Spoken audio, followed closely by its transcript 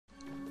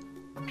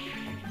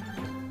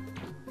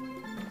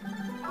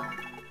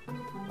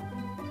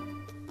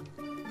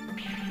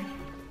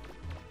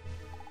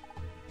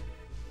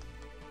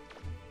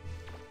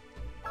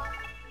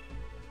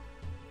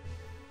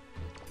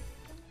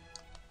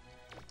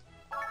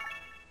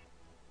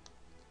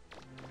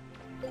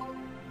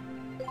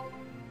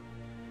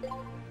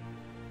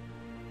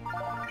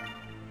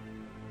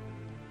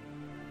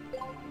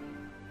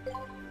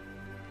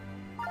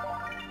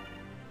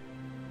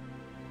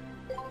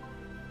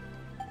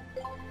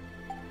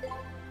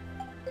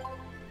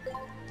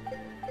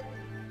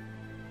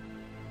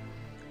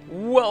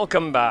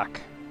welcome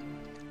back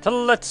to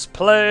Let's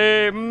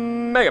Play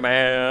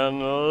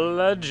Megaman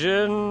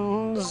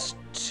Legends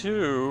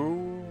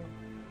 2.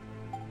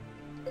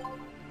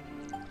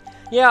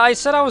 Yeah, I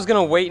said I was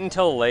gonna wait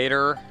until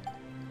later,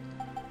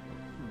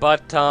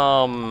 but,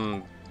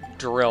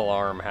 drill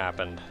arm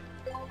happened.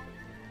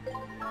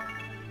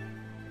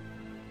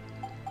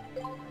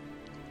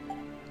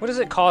 What does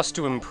it cost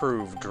to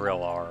improve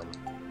drill arm?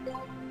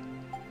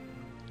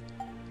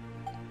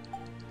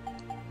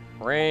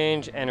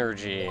 Range,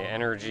 energy.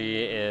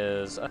 Energy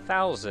is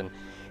 1,000.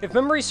 If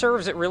memory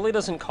serves, it really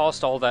doesn't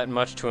cost all that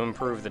much to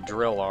improve the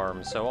drill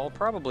arm, so I'll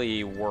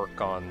probably work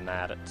on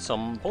that at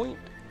some point.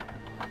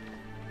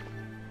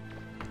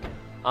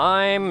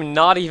 I'm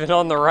not even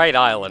on the right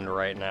island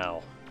right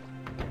now.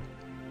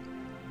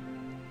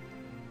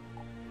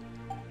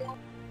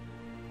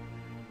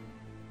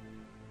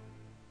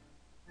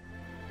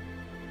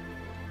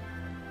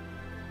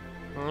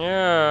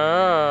 Yeah.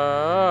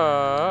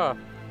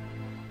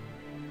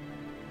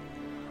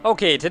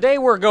 Okay, today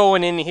we're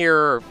going in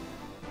here,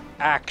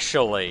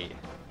 actually.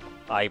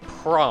 I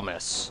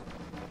promise.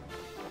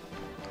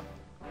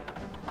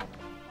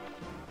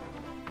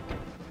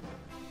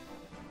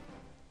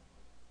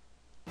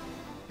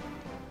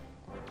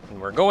 And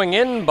we're going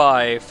in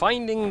by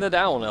finding the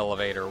down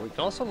elevator. We can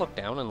also look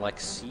down and, like,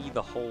 see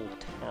the whole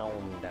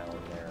town down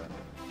there.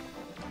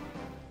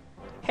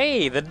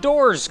 Hey, the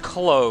door's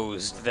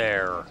closed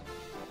there.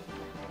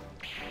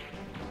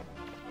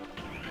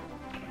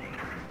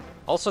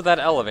 Also, that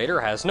elevator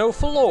has no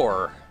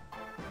floor.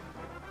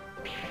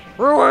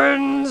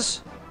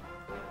 Ruins!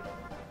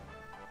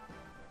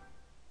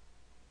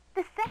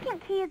 The second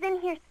key is in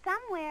here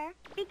somewhere.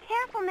 Be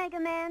careful,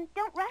 Megaman.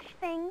 Don't rush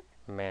things.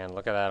 Man,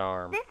 look at that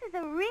arm. This is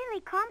a really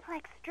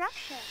complex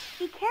structure.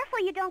 Be careful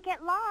you don't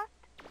get lost.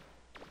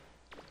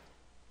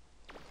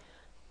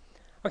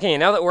 Okay,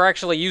 now that we're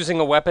actually using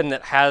a weapon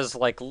that has,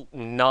 like,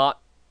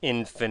 not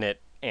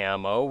infinite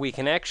ammo, we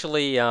can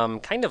actually,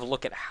 kind of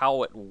look at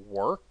how it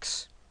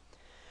works.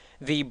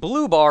 The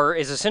blue bar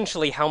is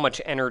essentially how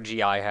much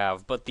energy I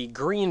have, but the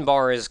green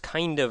bar is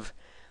kind of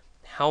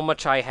how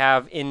much I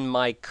have in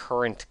my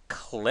current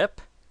clip.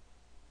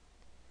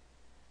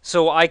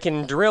 So I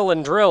can drill,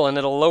 and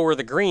it'll lower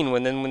the green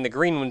one, then when the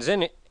green one's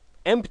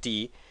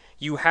empty,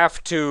 you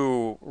have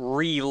to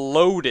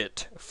reload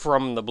it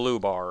from the blue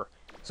bar.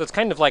 So it's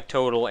kind of like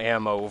total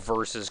ammo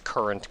versus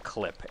current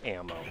clip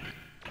ammo.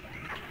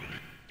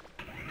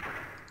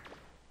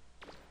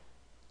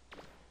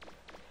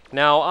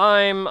 Now,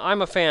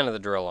 I'm a fan of the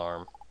drill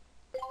arm.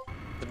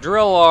 The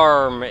drill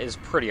arm is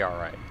pretty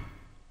alright.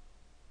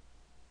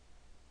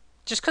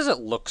 Just because it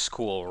looks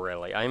cool,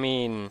 really. I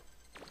mean...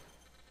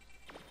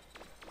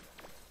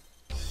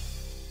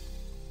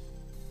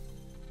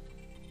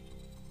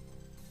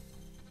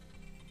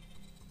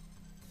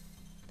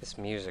 this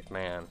music,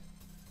 man.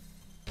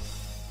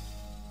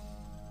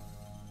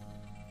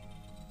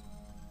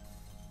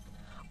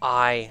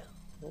 I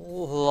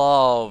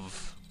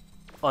love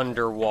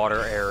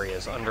underwater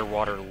areas,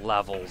 underwater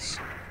levels.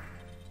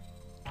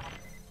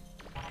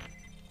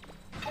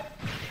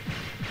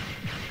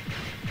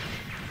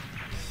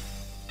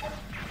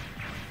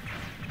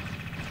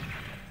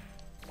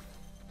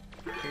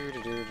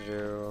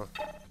 Do-do-do-do-do.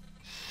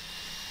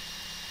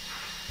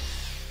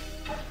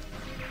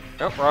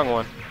 Oh, wrong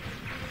one.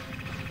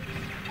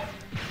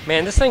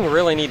 Man, this thing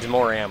really needs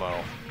more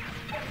ammo.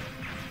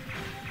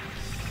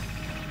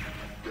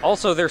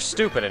 Also, they're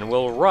stupid and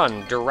will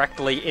run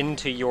directly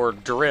into your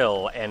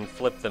drill and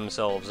flip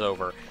themselves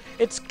over.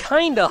 It's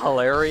kinda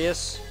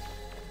hilarious.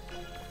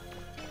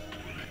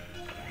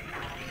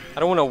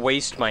 I don't want to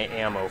waste my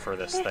ammo for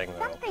this thing, though.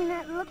 There's something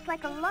that looks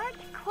like a large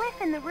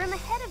cliff in the room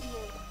ahead of you.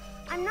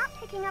 I'm not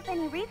picking up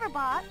any reaver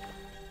bots.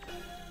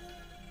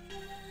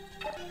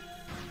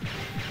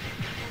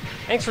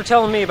 Thanks for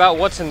telling me about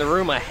what's in the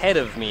room ahead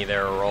of me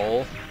there,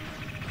 Roll.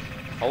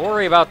 I'll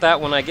worry about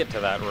that when I get to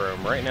that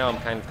room. Right now I'm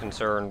kind of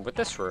concerned with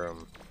this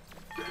room.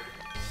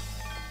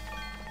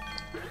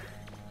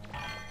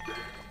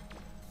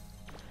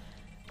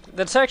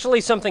 That's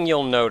actually something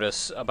you'll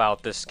notice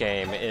about this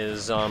game,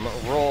 is,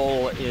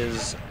 Roll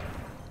is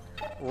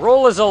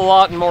a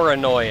lot more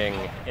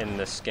annoying in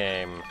this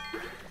game.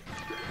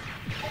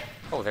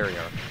 Oh, there you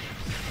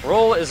are.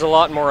 Roll is a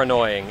lot more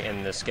annoying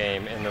in this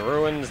game, in the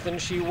ruins, than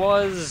she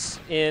was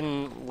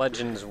in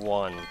Legends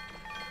 1.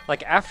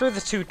 Like, after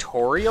the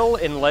tutorial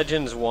in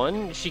Legends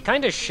 1, she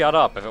kind of shut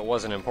up if it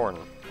wasn't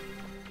important.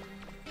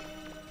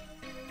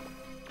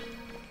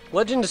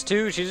 Legends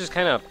 2, she just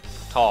kind of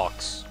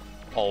talks.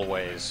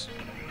 Always.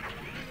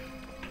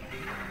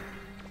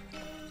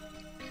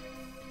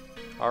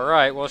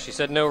 Alright, well, she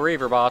said no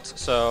reaver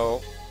bots,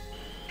 so...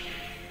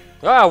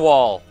 Ah,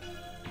 wall!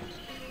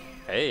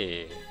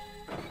 Hey.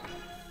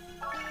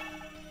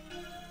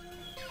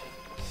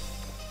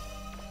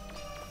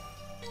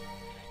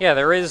 Yeah,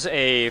 there is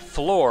a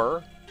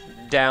floor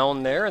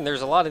down there, and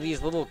there's a lot of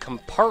these little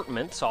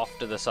compartments off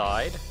to the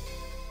side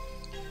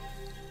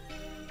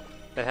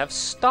that have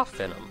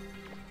stuff in them.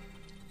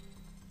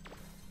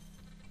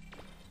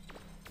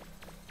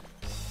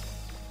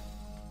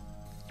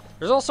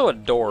 There's also a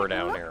door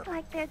down here. Looks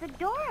like there's a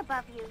door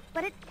above you,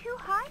 but it's too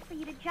high for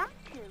you to jump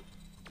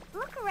to.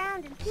 Look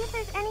around and see if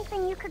there's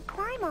anything you could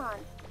climb on.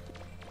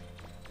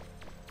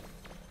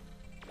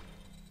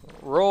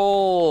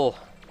 Roll.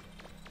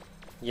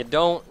 You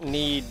don't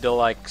need to,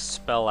 like,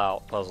 spell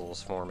out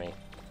puzzles for me.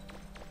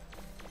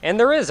 And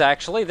there is,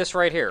 actually, this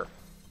right here.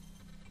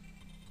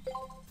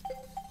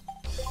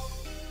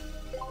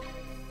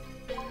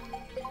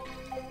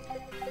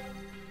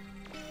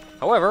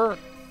 However,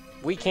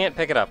 we can't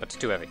pick it up. It's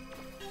too heavy.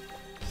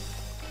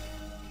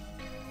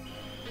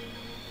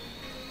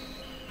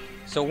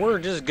 So we're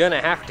just gonna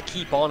have to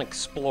keep on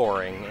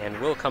exploring, and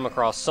we'll come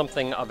across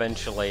something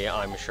eventually,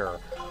 I'm sure.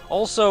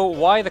 Also,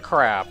 why the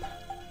crap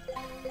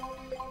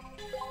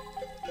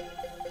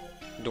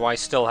do I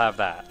still have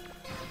that?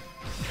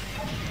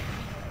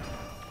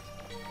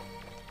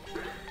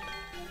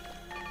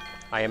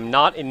 I am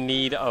not in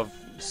need of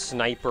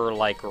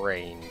sniper-like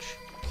range.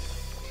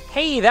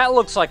 Hey, that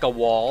looks like a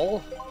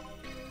wall!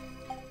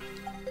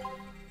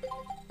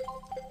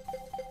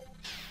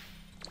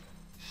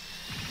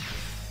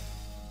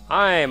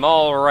 I'm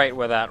alright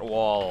with that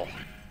wall.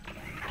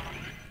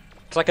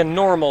 It's like a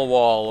normal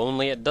wall,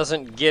 only it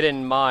doesn't get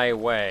in my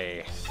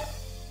way.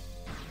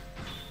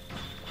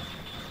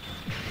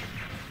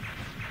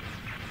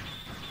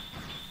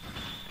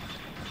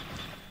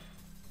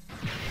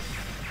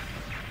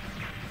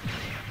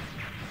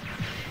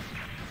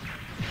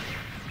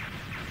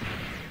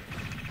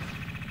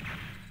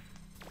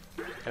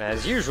 And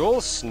as usual,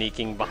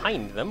 sneaking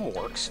behind them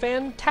works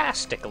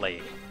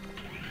fantastically.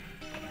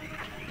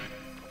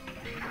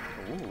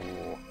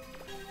 Ooh.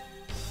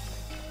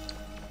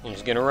 I'm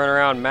just gonna run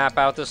around, map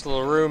out this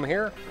little room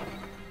here.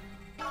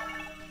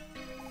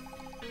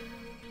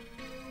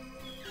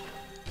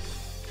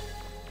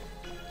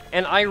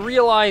 And I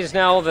realize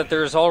now that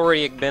there's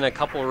already been a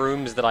couple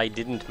rooms that I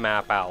didn't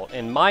map out,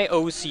 and my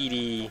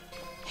OCD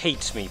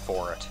hates me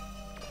for it.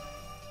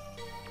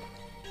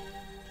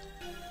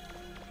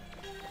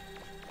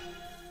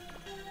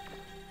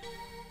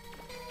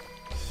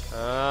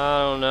 I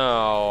don't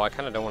know. I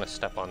kind of don't want to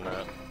step on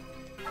that.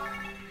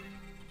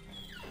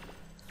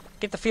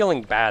 Get the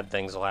feeling bad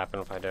things will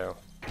happen if I do.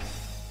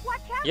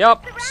 Watch out,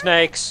 Yup,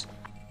 snakes.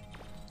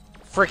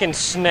 Freaking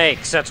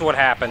snakes, that's what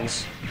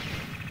happens.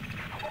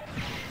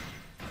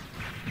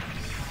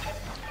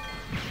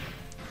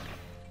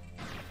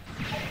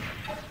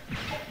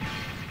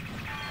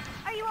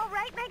 Are you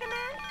alright,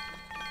 Megaman?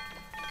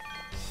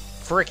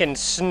 Freaking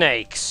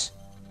snakes.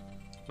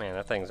 Man,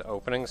 that thing's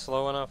opening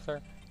slow enough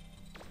there.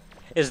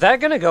 Is that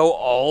gonna go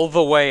all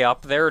the way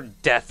up there,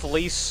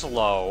 deathly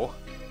slow?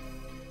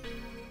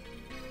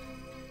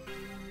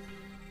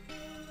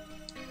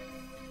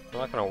 I'm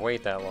not gonna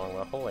wait that long,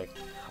 but holy...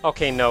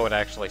 Okay, no, it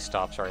actually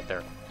stops right there.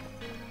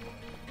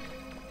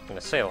 I'm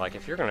gonna say, like,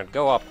 if you're gonna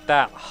go up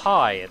that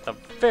high, at the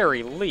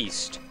very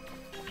least,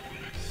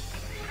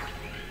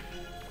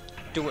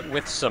 do it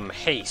with some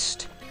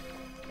haste.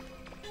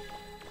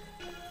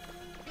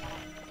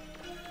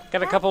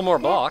 Got a couple more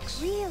blocks.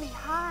 Really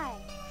high.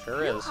 Sure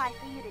Too is. high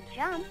for you to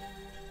jump.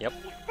 Yep.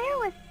 If there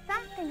was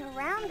something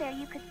around there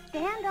you could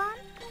stand on,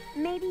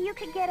 maybe you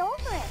could get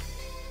over it.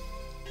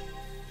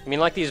 You mean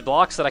like these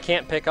blocks that I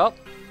can't pick up?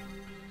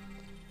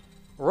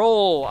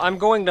 Roll, I'm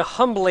going to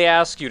humbly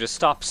ask you to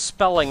stop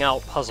spelling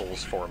out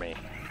puzzles for me.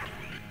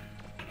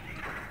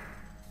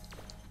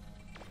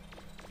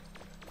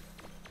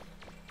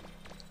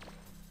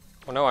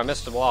 Oh no, I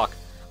missed a block.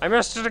 I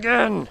missed it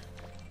again!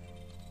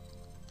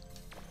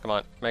 Come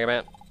on, Mega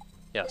Man.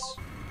 Yes.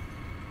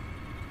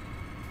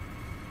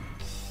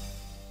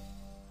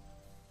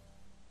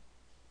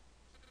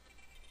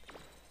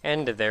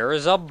 And there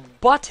is a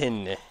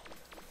button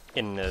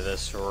in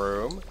this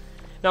room.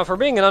 Now, for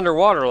being an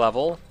underwater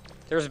level,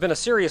 there's been a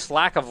serious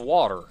lack of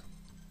water.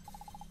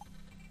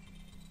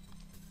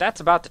 That's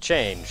about to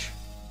change.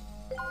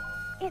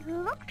 It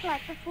looks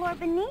like the floor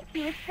beneath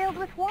you is filled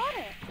with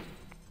water.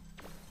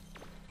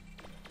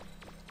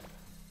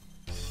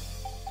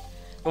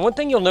 And one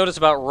thing you'll notice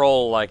about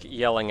Roll, like,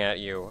 yelling at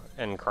you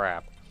and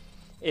crap,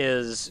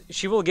 is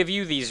she will give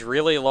you these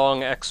really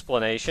long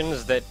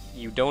explanations that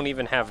you don't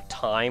even have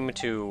time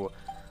to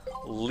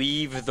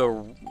leave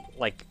the,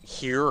 like,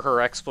 hear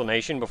her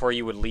explanation before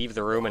you would leave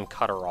the room and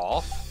cut her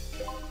off.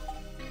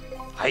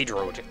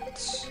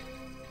 Hydrojets.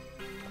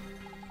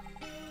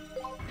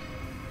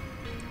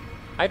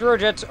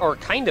 Hydrojets are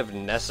kind of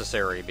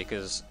necessary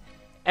because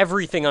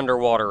everything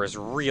underwater is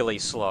really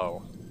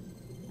slow.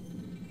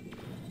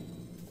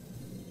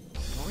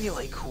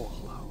 Really cool,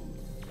 though.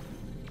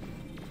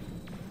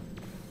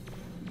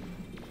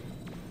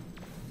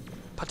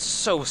 But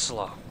so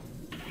slow.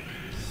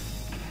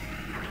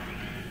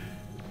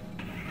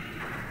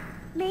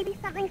 Maybe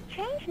something's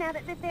changed now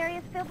that this area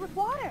is filled with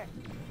water.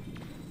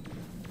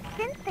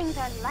 Since things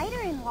are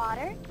lighter in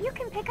water, you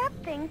can pick up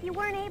things you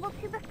weren't able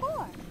to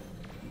before.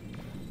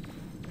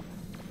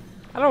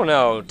 I don't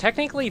know.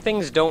 Technically,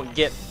 things don't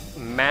get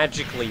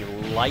magically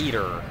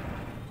lighter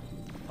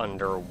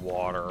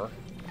underwater.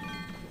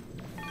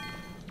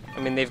 I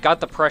mean, they've got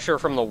the pressure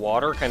from the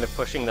water kind of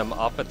pushing them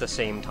up at the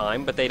same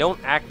time, but they don't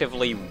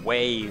actively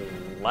weigh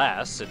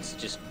less. It's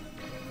just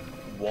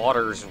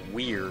water's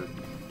weird.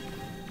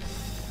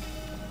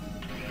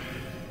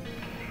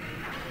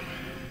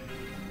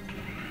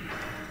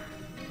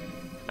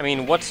 I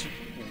mean, what's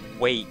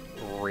weight,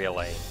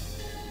 really?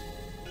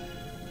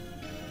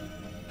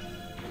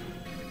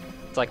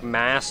 It's like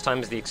mass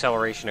times the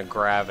acceleration of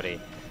gravity.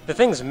 The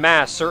thing's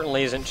mass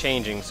certainly isn't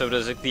changing, so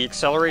does the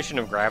acceleration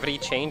of gravity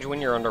change when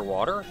you're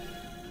underwater?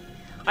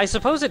 I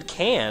suppose it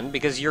can,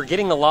 because you're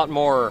getting a lot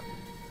more...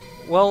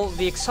 Well,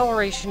 the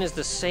acceleration is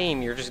the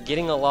same, you're just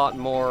getting a lot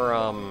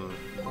more,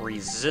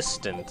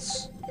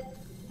 resistance.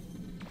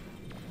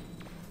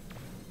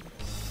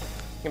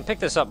 You can pick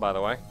this up, by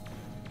the way.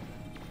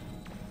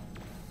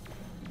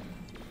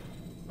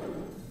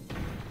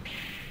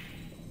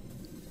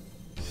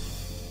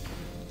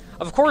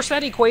 Of course,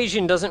 that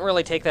equation doesn't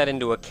really take that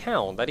into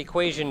account. That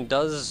equation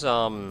does,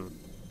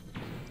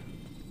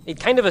 it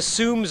kind of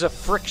assumes a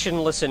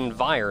frictionless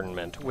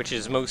environment, which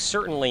is most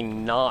certainly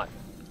not...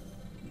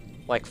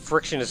 Like,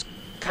 friction is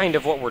kind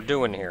of what we're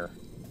doing here.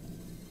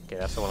 Okay,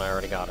 that's the one I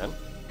already got in.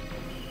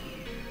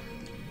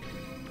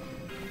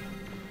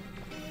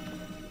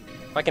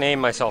 If I can aim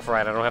myself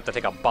right, I don't have to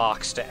take a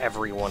box to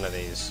every one of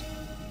these.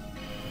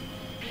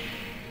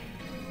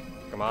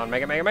 Come on,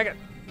 make it, make it, make it!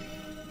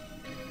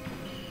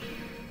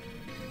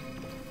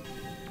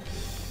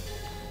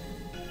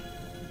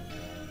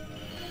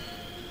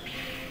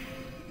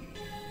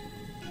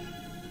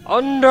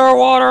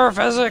 Underwater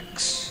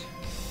physics!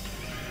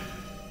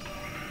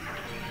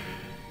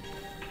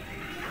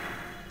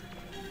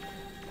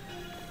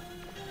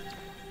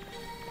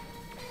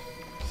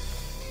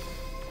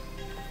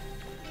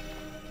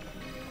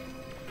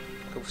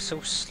 Go so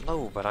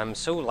slow, but I'm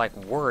so, like,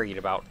 worried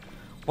about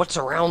what's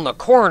around the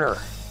corner.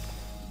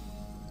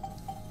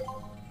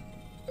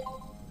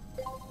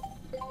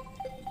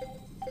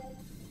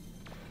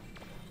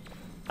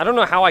 I don't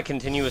know how I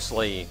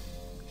continuously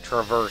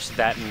traverse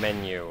that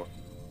menu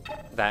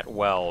that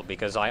well,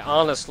 because I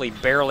honestly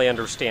barely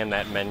understand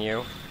that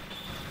menu.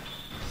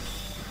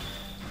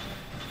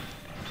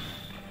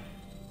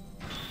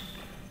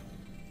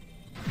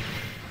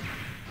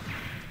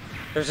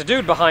 There's a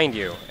dude behind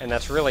you, and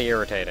that's really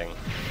irritating.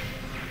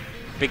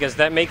 Because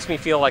that makes me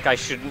feel like I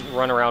shouldn't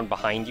run around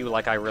behind you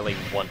like I really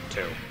want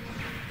to.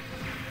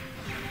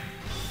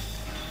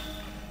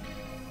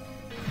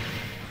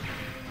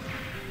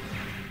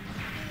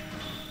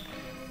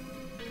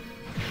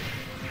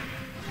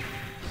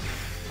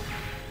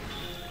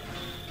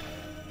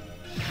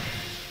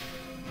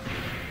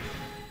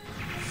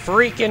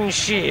 Freaking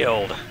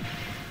shield!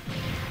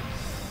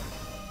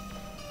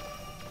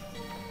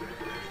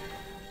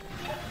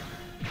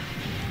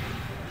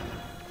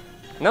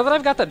 Now that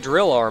I've got the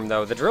drill arm,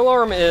 though, the drill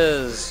arm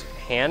is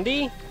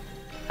handy.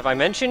 Have I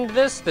mentioned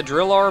this? The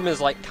drill arm is,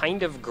 like,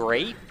 kind of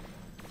great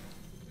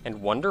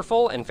and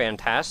wonderful and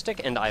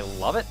fantastic, and I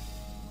love it.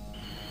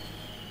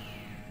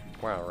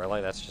 Wow, really?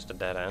 That's just a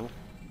dead end?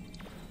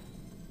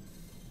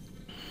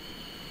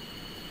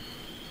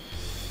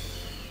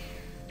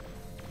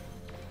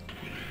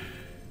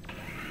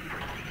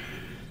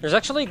 There's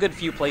actually a good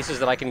few places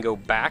that I can go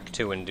back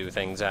to and do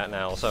things at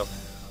now, so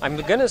I'm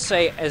gonna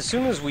say, as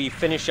soon as we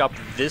finish up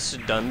this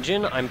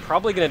dungeon, I'm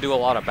probably gonna do a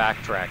lot of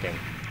backtracking,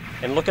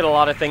 and look at a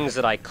lot of things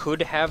that I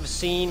could have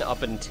seen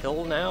up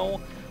until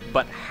now,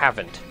 but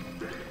haven't.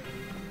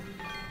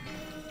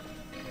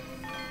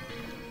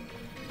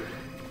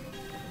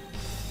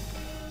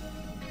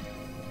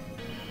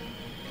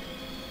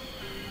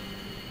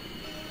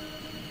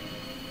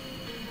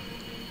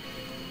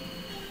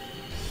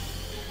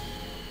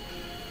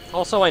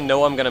 Also, I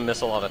know I'm gonna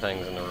miss a lot of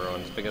things in the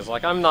ruins, because,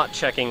 like, I'm not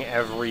checking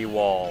every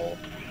wall.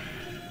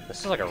 This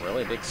is like a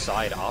really big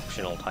side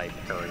optional type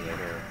area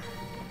here.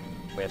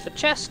 With a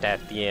chest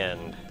at the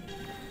end.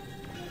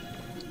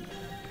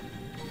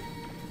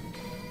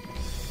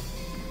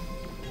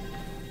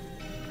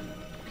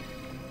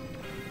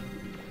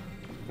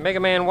 Mega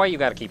Man, why you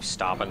gotta keep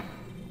stopping?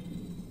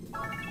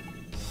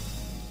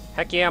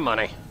 Heck yeah,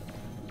 money.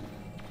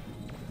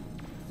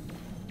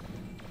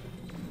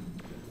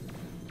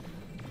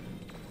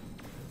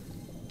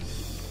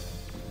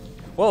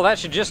 Well, that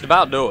should just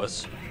about do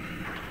us.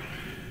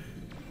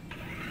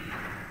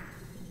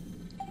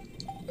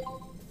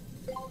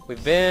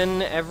 We've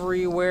been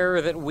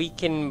everywhere that we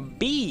can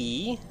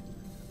be.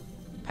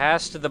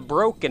 Past the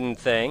broken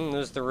thing.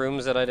 Those are the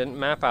rooms that I didn't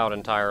map out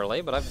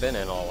entirely, but I've been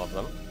in all of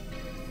them.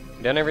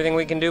 Done everything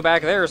we can do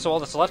back there, so all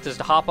that's left is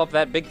to hop up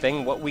that big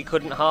thing, what we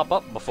couldn't hop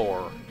up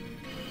before.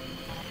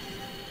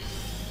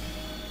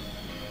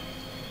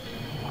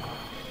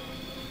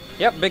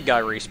 Yep, big guy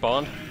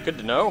respawned. Good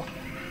to know.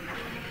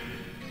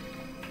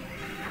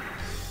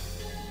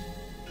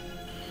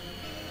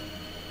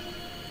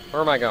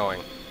 Where am I going?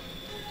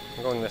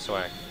 I'm going this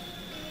way.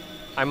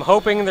 I'm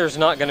hoping there's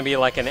not going to be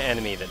like an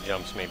enemy that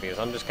jumps me, because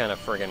I'm just kind of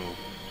friggin'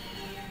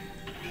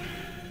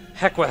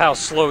 heck with how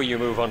slow you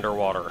move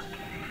underwater.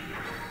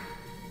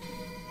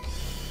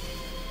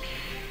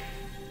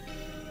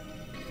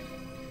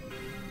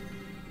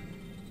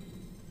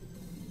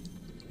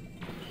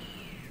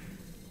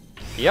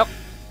 Yep.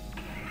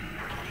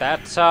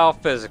 That's how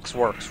physics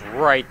works,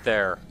 right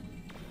there.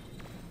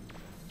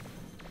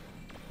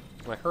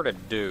 I heard a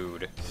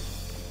dude.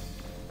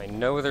 I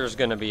know there's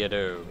gonna be a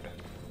dude.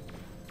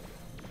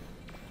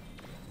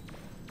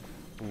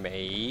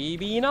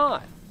 Maybe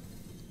not.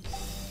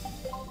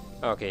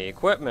 Okay,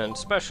 equipment,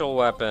 special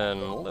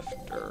weapon,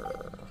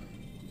 lifter.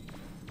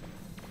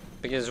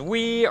 Because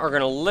we are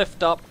gonna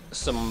lift up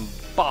some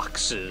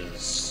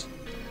boxes.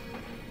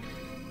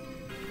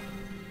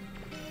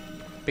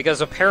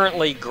 Because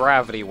apparently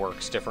gravity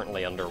works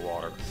differently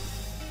underwater.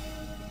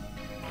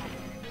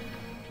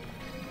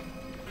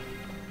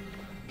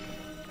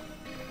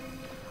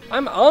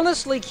 I'm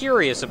honestly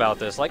curious about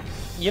this. Like,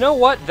 you know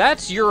what?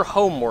 That's your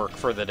homework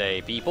for the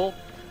day, people.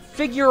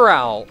 Figure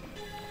out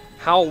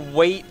how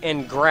weight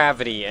and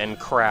gravity and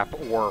crap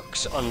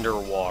works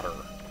underwater.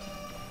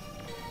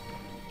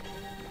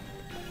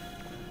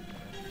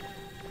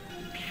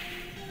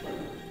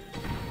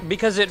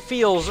 Because it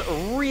feels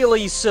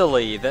really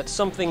silly that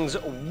something's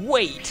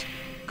weight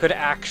could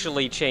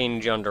actually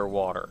change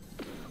underwater.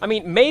 I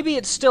mean, maybe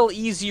it's still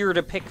easier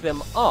to pick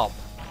them up,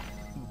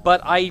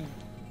 but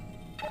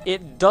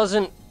it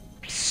doesn't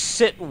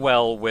sit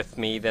well with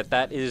me that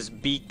that is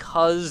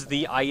because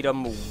the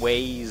item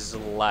weighs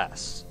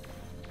less.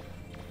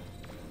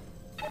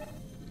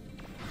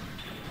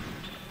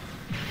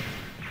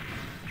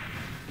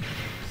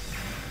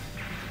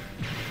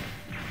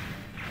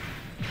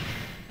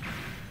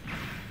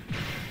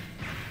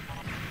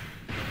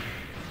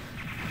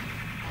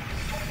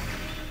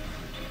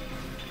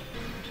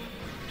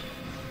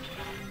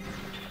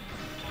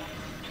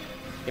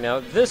 You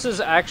know, this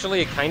is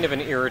actually kind of an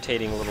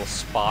irritating little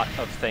spot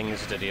of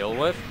things to deal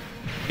with,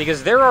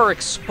 because there are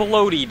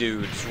explodey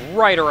dudes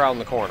right around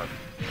the corner.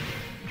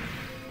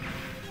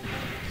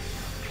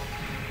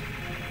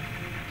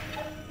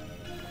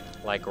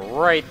 Like,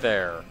 right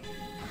there.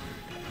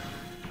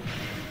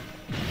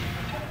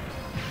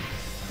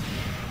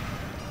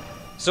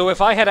 So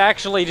if I had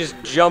actually just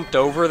jumped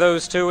over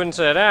those two and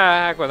said,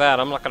 ah, heck with that,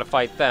 I'm not gonna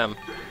fight them.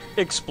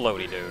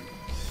 Explodey dude.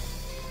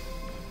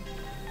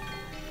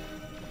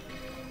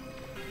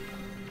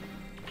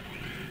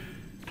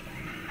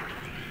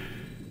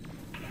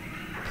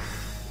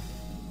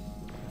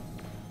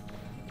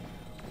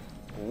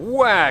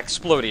 Whack,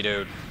 explodey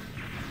dude.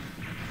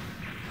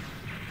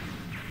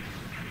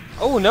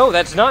 Oh no,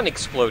 that's not an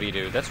explodey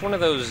dude. That's one of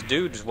those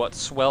dudes what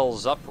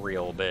swells up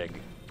real big.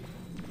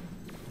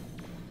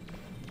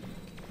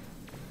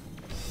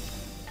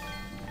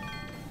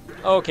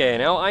 Okay,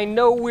 now I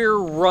know we're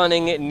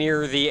running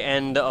near the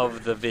end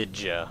of the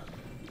vidya.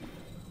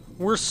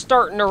 We're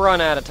starting to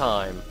run out of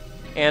time.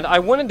 And I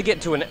wanted to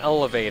get to an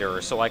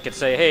elevator so I could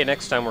say, hey,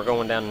 next time we're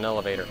going down an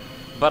elevator.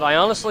 But I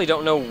honestly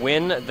don't know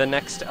when the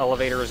next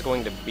elevator is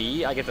going to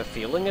be. I get the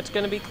feeling it's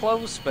going to be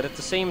close, but at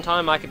the same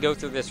time I could go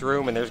through this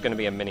room and there's going to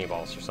be a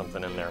mini-boss or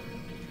something in there.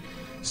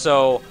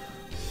 So,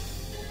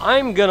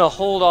 I'm going to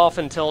hold off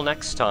until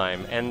next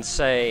time and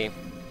say,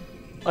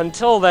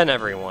 until then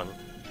everyone,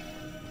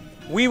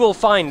 we will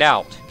find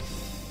out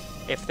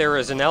if there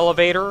is an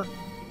elevator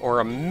or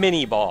a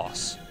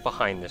mini-boss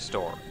behind this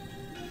door.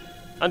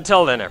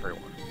 Until then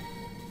everyone.